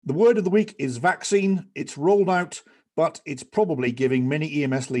The word of the week is vaccine. It's rolled out, but it's probably giving many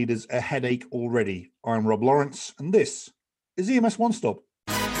EMS leaders a headache already. I'm Rob Lawrence, and this is EMS One Stop.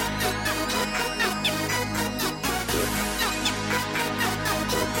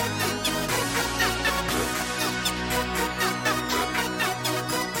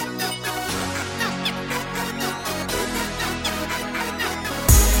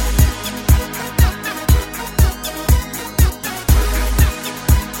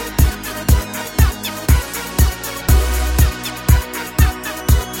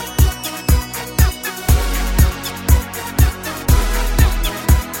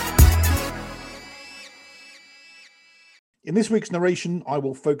 In this week's narration, I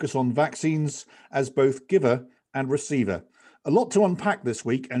will focus on vaccines as both giver and receiver. A lot to unpack this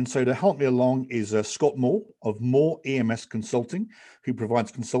week, and so to help me along is Scott Moore of Moore EMS Consulting, who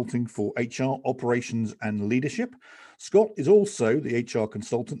provides consulting for HR, operations, and leadership. Scott is also the HR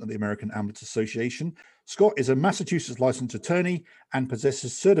consultant at the American Ambulance Association. Scott is a Massachusetts licensed attorney and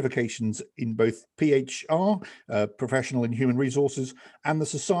possesses certifications in both PHR, Professional in Human Resources, and the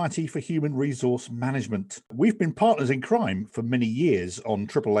Society for Human Resource Management. We've been partners in crime for many years on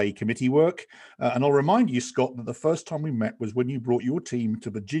AAA committee work, and I'll remind you, Scott, that the first time we met was when you brought your team to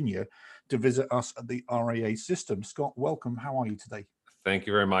Virginia to visit us at the RAA system. Scott, welcome. How are you today? Thank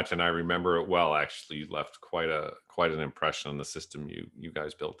you very much, and I remember it well. Actually, you left quite an impression on the system you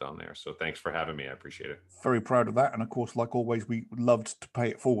guys built down there. So thanks for having me. I appreciate it. Very proud of that, and of course, like always, we loved to pay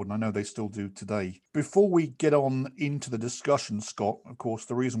it forward, and I know they still do today. Before we get on into the discussion, Scott, of course,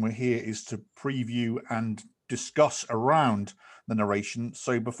 the reason we're here is to preview and discuss around the narration.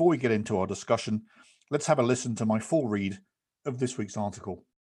 So before we get into our discussion, let's have a listen to my full read of this week's article.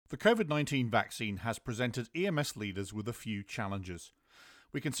 The COVID-19 vaccine has presented EMS leaders with a few challenges.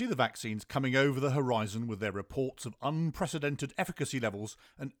 We can see the vaccines coming over the horizon with their reports of unprecedented efficacy levels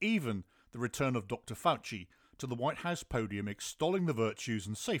and even the return of Dr. Fauci to the White House podium extolling the virtues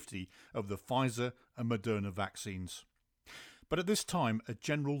and safety of the Pfizer and Moderna vaccines. But at this time, a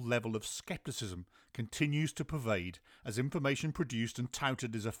general level of skepticism continues to pervade as information produced and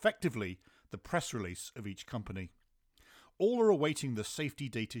touted is effectively the press release of each company. All are awaiting the safety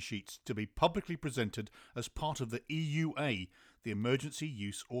data sheets to be publicly presented as part of the EUA, the Emergency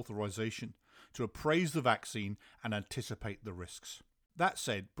Use Authorization, to appraise the vaccine and anticipate the risks. That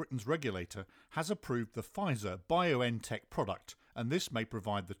said, Britain's regulator has approved the Pfizer-BioNTech product, and this may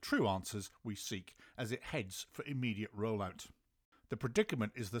provide the true answers we seek as it heads for immediate rollout. The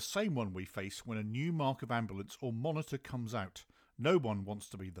predicament is the same one we face when a new mark of ambulance or monitor comes out. No one wants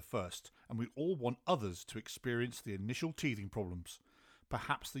to be the first, and we all want others to experience the initial teething problems.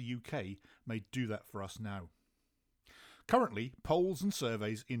 Perhaps the UK may do that for us now. Currently, polls and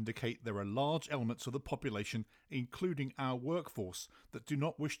surveys indicate there are large elements of the population, including our workforce, that do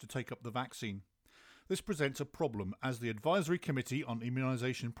not wish to take up the vaccine. This presents a problem as the Advisory Committee on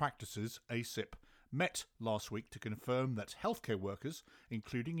Immunisation Practices, ACIP, met last week to confirm that healthcare workers,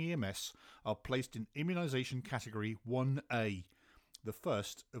 including EMS, are placed in immunisation category 1A. The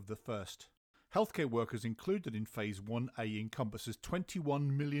first of the first. Healthcare workers included in Phase 1A encompasses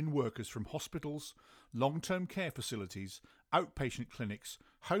 21 million workers from hospitals, long-term care facilities, outpatient clinics,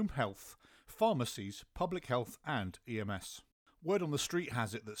 home health, pharmacies, public health and EMS. Word on the street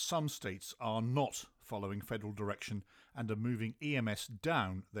has it that some states are not following federal direction and are moving EMS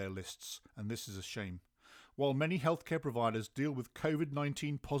down their lists, and this is a shame. While many healthcare providers deal with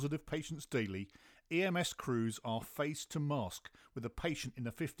COVID-19 positive patients daily, EMS crews are face to mask with a patient in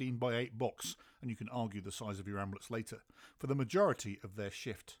a 15x8 box, and you can argue the size of your ambulance later, for the majority of their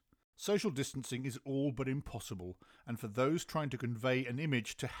shift. Social distancing is all but impossible, and for those trying to convey an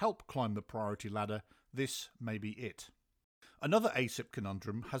image to help climb the priority ladder, this may be it. Another ACIP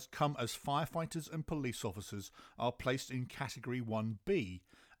conundrum has come as firefighters and police officers are placed in Category 1B,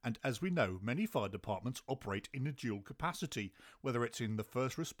 and as we know, many fire departments operate in a dual capacity, whether it's in the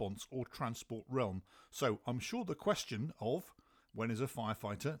first response or transport realm. So I'm sure the question of when is a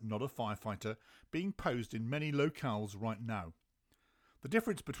firefighter not a firefighter being posed in many locales right now. The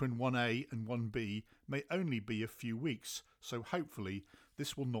difference between 1A and 1B may only be a few weeks, so hopefully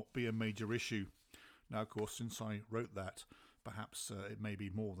this will not be a major issue. Now, of course, since I wrote that, perhaps it may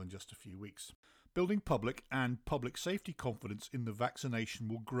be more than just a few weeks. Building public and public safety confidence in the vaccination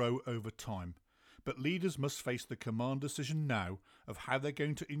will grow over time, but leaders must face the command decision now of how they're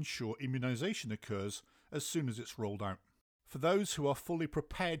going to ensure immunisation occurs as soon as it's rolled out. For those who are fully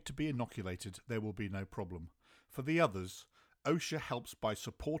prepared to be inoculated, there will be no problem. For the others, OSHA helps by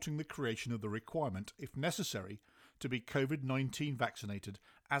supporting the creation of the requirement, if necessary, to be COVID-19 vaccinated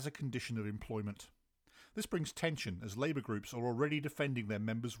as a condition of employment. This brings tension as labour groups are already defending their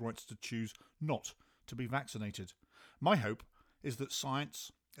members' rights to choose not to be vaccinated. My hope is that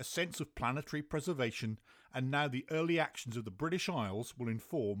science, a sense of planetary preservation, and now the early actions of the British Isles will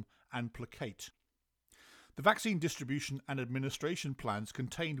inform and placate. The vaccine distribution and administration plans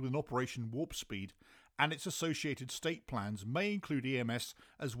contained within Operation Warp Speed and its associated state plans may include EMS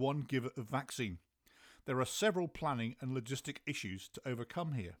as one giver of vaccine. There are several planning and logistic issues to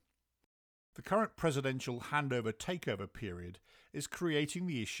overcome here. The current presidential handover-takeover period is creating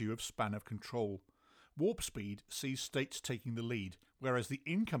the issue of span of control. Warp Speed sees states taking the lead, whereas the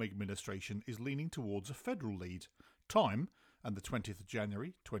incoming administration is leaning towards a federal lead. Time, and the 20th of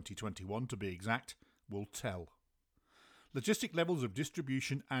January 2021 to be exact, will tell. Logistic levels of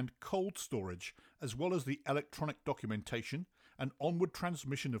distribution and cold storage, as well as the electronic documentation and onward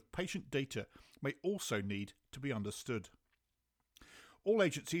transmission of patient data, may also need to be understood. All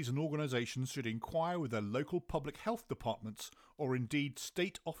agencies and organisations should inquire with their local public health departments or indeed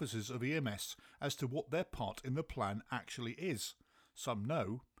state offices of EMS as to what their part in the plan actually is. Some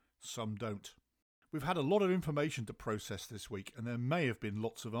know, some don't. We've had a lot of information to process this week and there may have been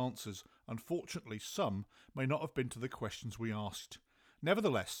lots of answers. Unfortunately, some may not have been to the questions we asked.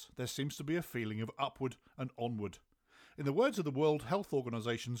 Nevertheless, there seems to be a feeling of upward and onward. In the words of the World Health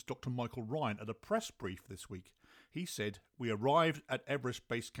Organization's Dr. Michael Ryan at a press brief this week, he said, "We arrived at Everest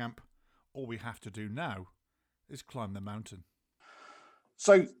Base Camp. All we have to do now is climb the mountain."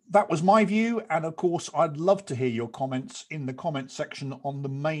 So that was my view. And of course, I'd love to hear your comments in the comment section on the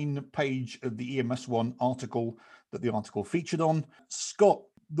main page of the EMS1 article that the article featured on. Scott,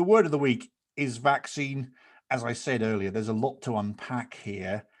 the word of the week is vaccine. As I said earlier, there's a lot to unpack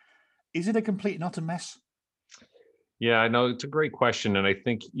here. Is it a complete and utter mess? Yeah, I know it's a great question. And I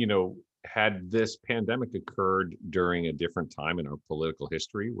think, had this pandemic occurred during a different time in our political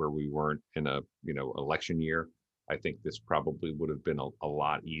history where we weren't in a, election year, I think this probably would have been a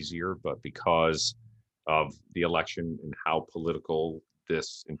lot easier. But because of the election and how political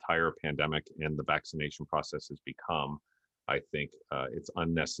this entire pandemic and the vaccination process has become, I think it's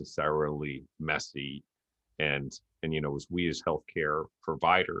unnecessarily messy. And as we as healthcare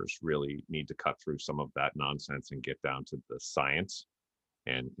providers really need to cut through some of that nonsense and get down to the science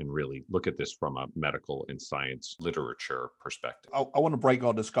and really look at this from a medical and science literature perspective. I want to break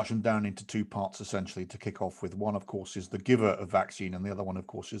our discussion down into two parts, essentially, to kick off with. One, of course, is the giver of vaccine, and the other one, of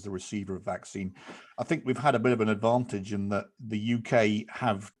course, is the receiver of vaccine. I think we've had a bit of an advantage in that the UK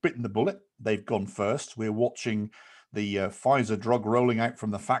have bitten the bullet. They've gone first. We're watching the Pfizer drug rolling out from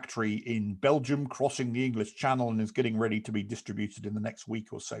the factory in Belgium, crossing the English Channel, and is getting ready to be distributed in the next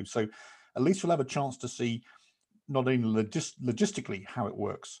week or so. So at least we'll have a chance to see not only logistically how it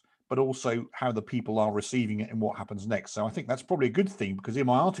works, but also how the people are receiving it and what happens next. So I think that's probably a good thing, because in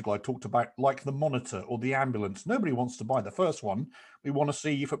my article I talked about like the monitor or the ambulance. Nobody wants to buy the first one. We want to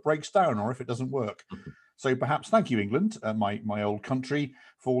see if it breaks down or if it doesn't work. So perhaps thank you, England, my old country,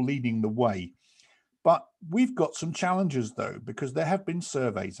 for leading the way. But we've got some challenges, though, because there have been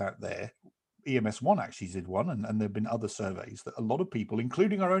surveys out there. EMS1 actually did one, and there have been other surveys that a lot of people,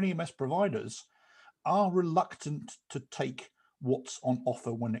 including our own EMS providers, are reluctant to take what's on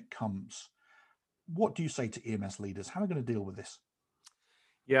offer when it comes. What do you say to EMS leaders? How are we going to deal with this?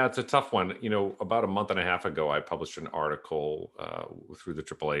 Yeah, it's a tough one. About a month and a half ago, I published an article through the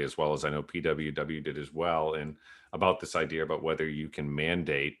AAA, as well as I know PWW did as well, and about this idea about whether you can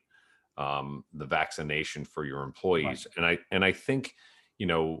mandate the vaccination for your employees. Right. And I think,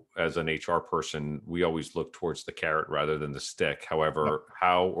 as an HR person, we always look towards the carrot rather than the stick. However,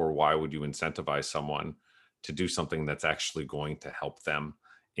 how or why would you incentivize someone to do something that's actually going to help them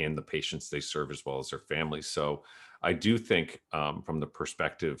and the patients they serve, as well as their families? So I do think from the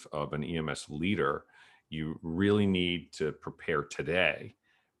perspective of an EMS leader, you really need to prepare today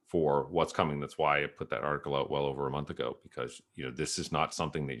for what's coming. That's why I put that article out well over a month ago, because this is not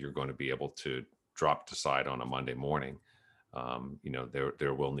something that you're going to be able to drop aside on a Monday morning.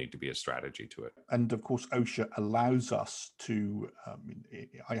 There will need to be a strategy to it. And of course, OSHA allows us to,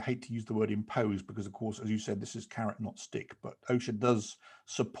 I hate to use the word impose, because of course, as you said, this is carrot, not stick, but OSHA does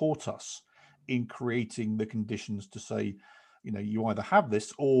support us in creating the conditions to say, you either have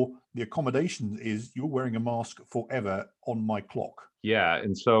this or the accommodation is you're wearing a mask forever on my clock. Yeah.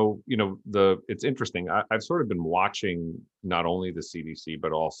 And so, it's interesting. I've sort of been watching not only the CDC,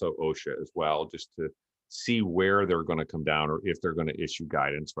 but also OSHA as well, just to see where they're going to come down or if they're going to issue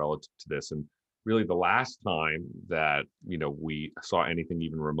guidance relative to this. And really the last time that, we saw anything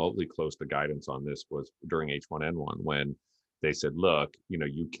even remotely close to guidance on this was during H1N1, when they said, look,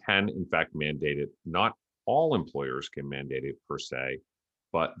 you can in fact mandate it. Not all employers can mandate it per se,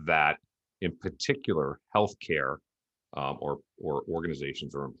 but that in particular healthcare, or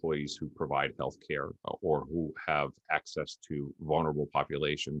organizations or employees who provide healthcare, or who have access to vulnerable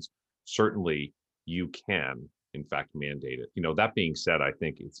populations, certainly you can, in fact, mandate it. That being said, I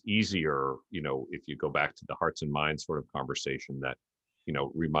think it's easier, if you go back to the hearts and minds sort of conversation, that,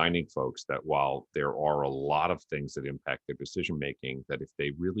 reminding folks that while there are a lot of things that impact their decision making, that if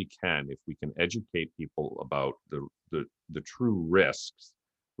they really can, if we can educate people about the true risks,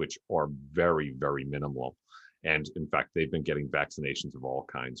 which are very, very minimal. And in fact, they've been getting vaccinations of all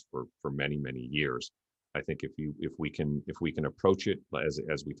kinds for many, many years. I think if we can approach it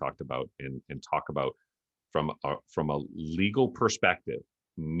as we talked about, and talk about from a legal perspective,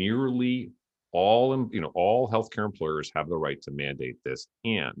 nearly all healthcare employers have the right to mandate this,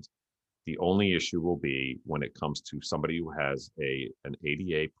 and the only issue will be when it comes to somebody who has an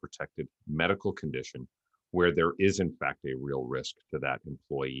ADA protected medical condition, where there is in fact a real risk to that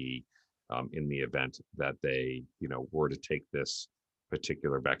employee, in the event that they were to take this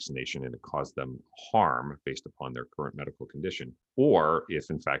particular vaccination and it caused them harm based upon their current medical condition, or if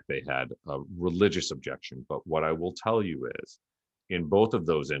in fact they had a religious objection. But what I will tell you is, in both of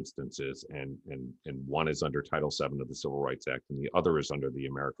those instances, and one is under Title VII of the Civil Rights Act and the other is under the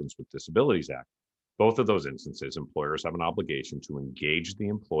Americans with Disabilities Act, both of those instances, employers have an obligation to engage the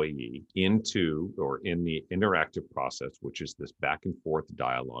employee in the interactive process, which is this back and forth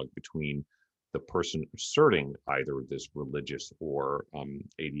dialogue between the person asserting either this religious or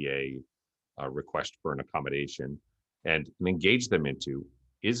ADA request for an accommodation, and engage them into,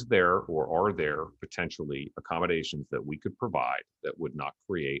 is there or are there potentially accommodations that we could provide that would not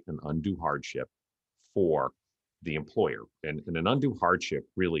create an undue hardship for the employer. And an undue hardship,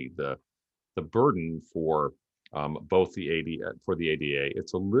 really, the burden for both the ADA,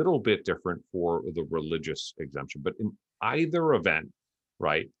 it's a little bit different for the religious exemption. But in either event,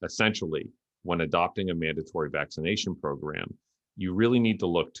 right, essentially, when adopting a mandatory vaccination program, you really need to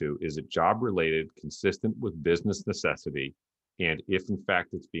look to, is it job related, consistent with business necessity? And if in fact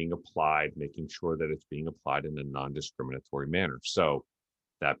it's being applied, making sure that it's being applied in a non-discriminatory manner. So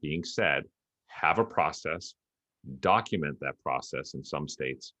that being said, have a process, document that process. In some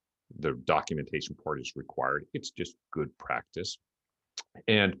states, the documentation part is required. It's just good practice.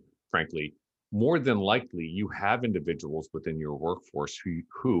 And frankly, more than likely, you have individuals within your workforce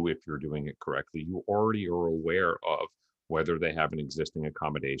who, if you're doing it correctly, you already are aware of whether they have an existing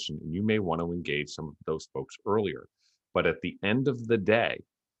accommodation, and you may want to engage some of those folks earlier. But at the end of the day,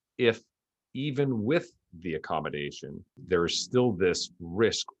 if even with the accommodation, there is still this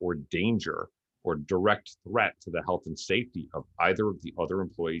risk or danger or direct threat to the health and safety of either of the other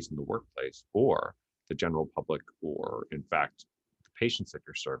employees in the workplace or the general public, or in fact, the patients that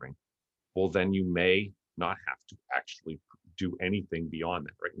you're serving, well, then you may not have to actually do anything beyond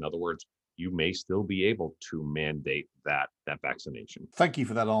that, right? In other words, you may still be able to mandate that vaccination. Thank you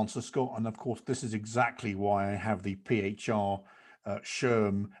for that answer, Scott. And of course, this is exactly why I have the PHR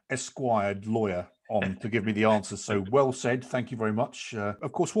Sherm Esquired lawyer on to give me the answers. So well said. Thank you very much.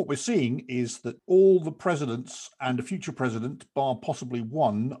 Of course, what we're seeing is that all the presidents and a future president, bar possibly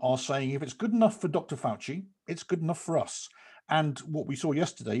one, are saying if it's good enough for Dr. Fauci, it's good enough for us. And what we saw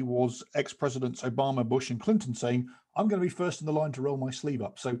yesterday was ex-presidents Obama, Bush, and Clinton saying, I'm going to be first in the line to roll my sleeve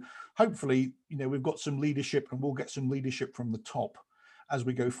up. So hopefully, we've got some leadership, and we'll get some leadership from the top as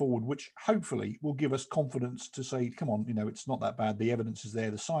we go forward, which hopefully will give us confidence to say, come on, it's not that bad. The evidence is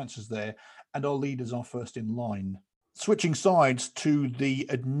there, the science is there, and our leaders are first in line. Switching sides to the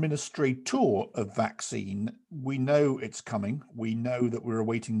administrator of vaccine, we know it's coming. We know that we're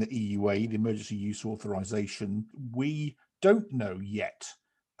awaiting the EUA, the emergency use authorization. We don't know yet,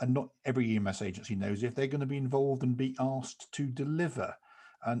 and not every EMS agency knows, if they're going to be involved and be asked to deliver.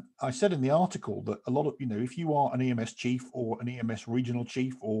 And I said in the article that a lot of, if you are an EMS chief or an EMS regional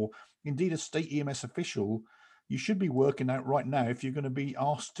chief or indeed a state EMS official, you should be working out right now if you're going to be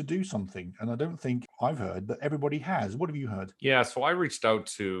asked to do something. And I don't think I've heard that everybody has. What have you heard? Yeah, so I reached out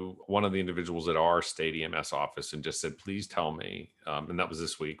to one of the individuals at our state EMS office and just said, please tell me, and that was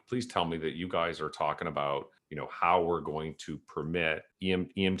this week, please tell me that you guys are talking about, how we're going to permit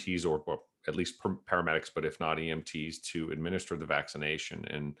EMTs or at least paramedics, but if not EMTs, to administer the vaccination.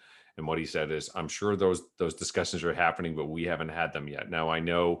 And what he said is, I'm sure those discussions are happening, but we haven't had them yet. Now, I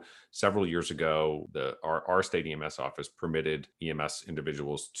know several years ago, our state EMS office permitted EMS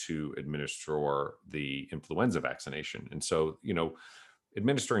individuals to administer the influenza vaccination. And so,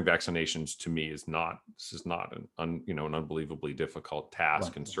 administering vaccinations to me is not an unbelievably difficult task,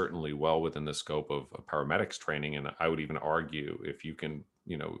 right, and certainly well within the scope of a paramedics training. And I would even argue, if you can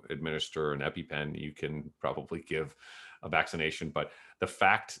administer an EpiPen, you can probably give a vaccination. But the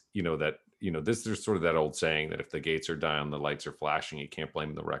fact that there's sort of that old saying that if the gates are down, the lights are flashing, you can't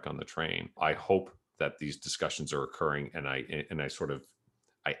blame the wreck on the train. I hope that these discussions are occurring, and I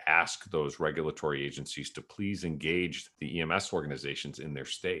ask those regulatory agencies to please engage the EMS organizations in their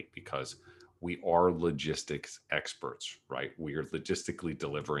state, because we are logistics experts, right? We are logistically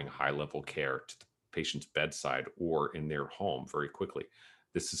delivering high level care to the patient's bedside or in their home very quickly.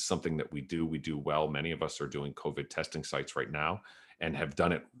 This is something that we do well. Many of us are doing COVID testing sites right now and have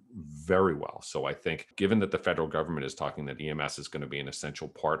done it very well. So I think, given that the federal government is talking that EMS is going to be an essential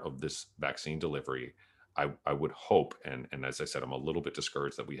part of this vaccine delivery, I would hope, and as I said, I'm a little bit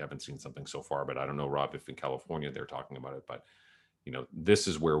discouraged that we haven't seen something so far, but I don't know, Rob, if in California they're talking about it, but this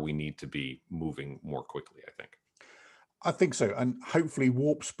is where we need to be moving more quickly, I think. I think so, and hopefully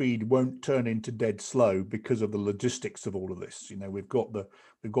warp speed won't turn into dead slow because of the logistics of all of this. We've got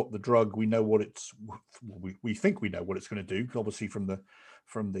the drug. We know what we think we know what it's going to do. Obviously, from the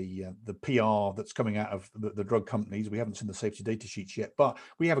PR that's coming out of the drug companies, we haven't seen the safety data sheets yet, but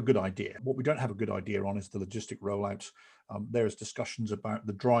we have a good idea. What we don't have a good idea on is the logistic rollouts. There's discussions about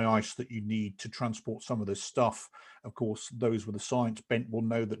the dry ice that you need to transport some of this stuff. Of course, those with the science bent will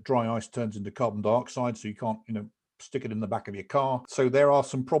know that dry ice turns into carbon dioxide, so you can't, stick it in the back of your car. So there are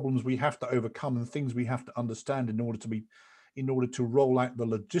some problems we have to overcome and things we have to understand in order to roll out the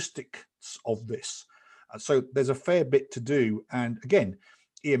logistics of this. So there's a fair bit to do. And again,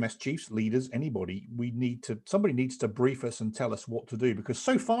 EMS chiefs, leaders, anybody, somebody needs to brief us and tell us what to do, because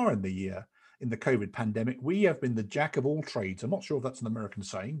so far in the COVID pandemic, we have been the jack of all trades. I'm not sure if that's an American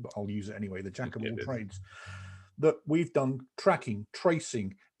saying, but I'll use it anyway, the jack of all trades. That we've done tracking,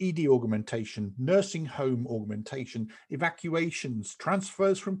 tracing, ED augmentation, nursing home augmentation, evacuations,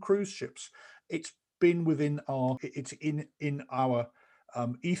 transfers from cruise ships. It's been it's in our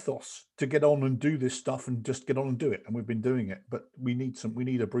ethos to get on and do this stuff and just get on and do it. And we've been doing it, but we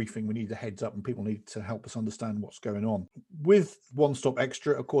need a briefing, we need a heads up, and people need to help us understand what's going on. With One Stop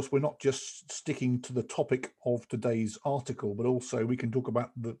Extra, of course, we're not just sticking to the topic of today's article, but also we can talk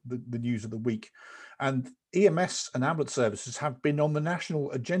about the news of the week. And EMS and ambulance services have been on the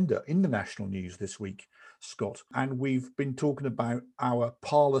national agenda in the national news this week, Scott. And we've been talking about our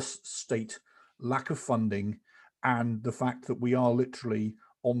parlous state, lack of funding, and the fact that we are literally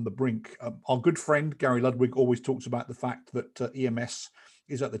on the brink. Our good friend Gary Ludwig always talks about the fact that EMS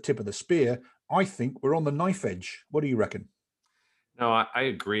is at the tip of the spear. I think we're on the knife edge. What do you reckon? No, I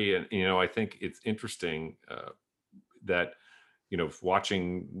agree. And, I think it's interesting that,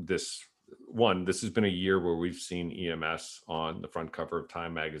 watching this has been a year where we've seen EMS on the front cover of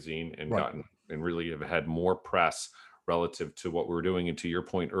Time magazine and Right. really have had more press relative to what we were doing. And to your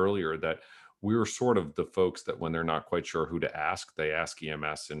point earlier, that we were sort of the folks that when they're not quite sure who to ask, they ask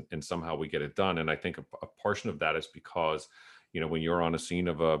EMS, and somehow we get it done. And I think a portion of that is because, when you're on a scene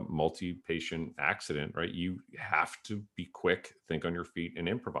of a multi-patient accident, right, you have to be quick, think on your feet, and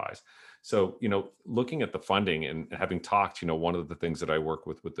improvise. So, looking at the funding and having talked, one of the things that I work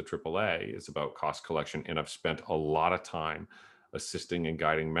with the AAA is about cost collection. And I've spent a lot of time assisting and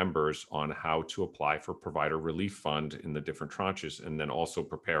guiding members on how to apply for provider relief fund in the different tranches, and then also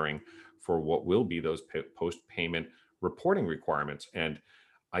preparing for what will be those post-payment reporting requirements. And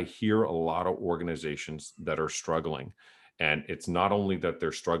I hear a lot of organizations that are struggling. And it's not only that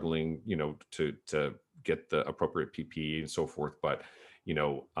they're struggling, to get the appropriate PPE and so forth, but,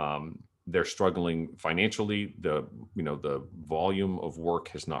 they're struggling financially. The volume of work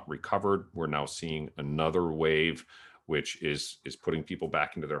has not recovered. We're now seeing another wave, which is putting people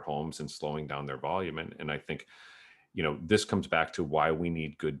back into their homes and slowing down their volume. And I think, this comes back to why we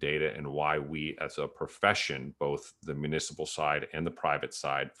need good data and why we as a profession, both the municipal side and the private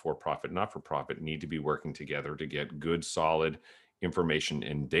side, for profit, not for profit, need to be working together to get good, solid information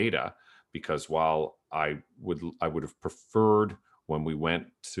and data. Because while I would have preferred, when we went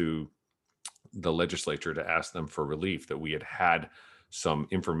to the legislature to ask them for relief, that we had some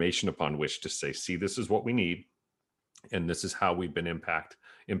information upon which to say, see, this is what we need, and this is how we've been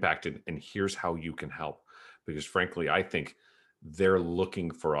impacted, and here's how you can help. Because frankly, I think they're looking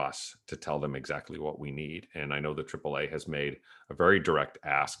for us to tell them exactly what we need. And I know the AAA has made a very direct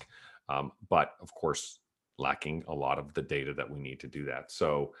ask, but of course, lacking a lot of the data that we need to do that.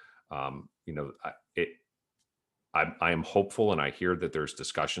 So, I am hopeful, and I hear that there's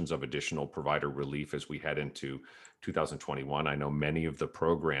discussions of additional provider relief as we head into 2021. I know many of the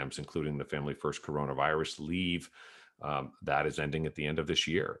programs, including the Family First Coronavirus Leave, that is ending at the end of this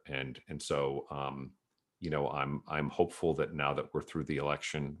year. And so, I'm hopeful that now that we're through the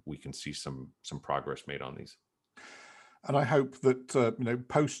election, we can see some progress made on these. And I hope that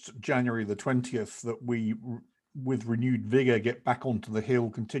post January the 20th, that we with renewed vigor, get back onto the Hill,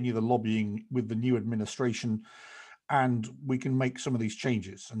 continue the lobbying with the new administration, and we can make some of these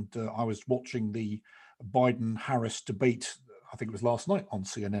changes. And I was watching the Biden-Harris debate, I think it was last night on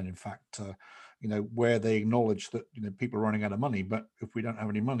CNN, in fact, where they acknowledge that people are running out of money, but if we don't have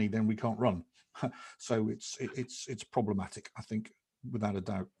any money, then we can't run. So it's problematic, I think, without a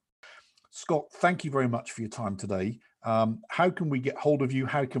doubt. Scott, thank you very much for your time today. How can we get hold of you?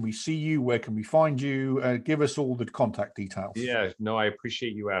 How can we see you? Where can we find you? Give us all the contact details. Yeah, no, I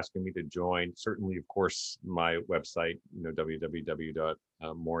appreciate you asking me to join. Certainly, of course, my website,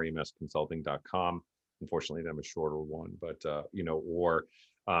 www.moreemsconsulting.com. Unfortunately, I'm a shorter one, but or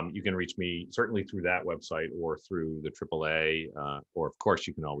you can reach me certainly through that website or through the AAA, or of course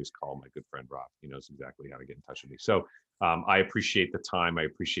you can always call my good friend Rob. He knows exactly how to get in touch with me. So I appreciate the time, I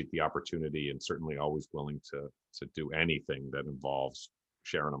appreciate the opportunity, and certainly always willing to do anything that involves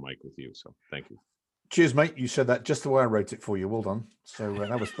sharing a mic with you. So thank you. Cheers, mate. You said that just the way I wrote it for you. Well done. So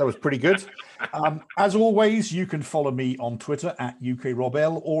that was pretty good. As always, you can follow me on Twitter at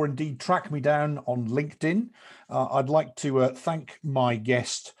UKRobL, or indeed track me down on LinkedIn. I'd like to thank my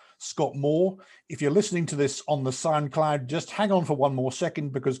guest, Scott Moore. If you're listening to this on the SoundCloud, just hang on for one more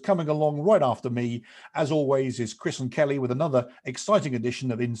second, because coming along right after me, as always, is Chris and Kelly with another exciting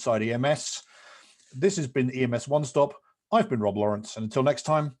edition of Inside EMS. This has been EMS One Stop. I've been Rob Lawrence, and until next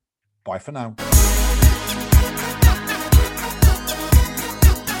time, bye for now.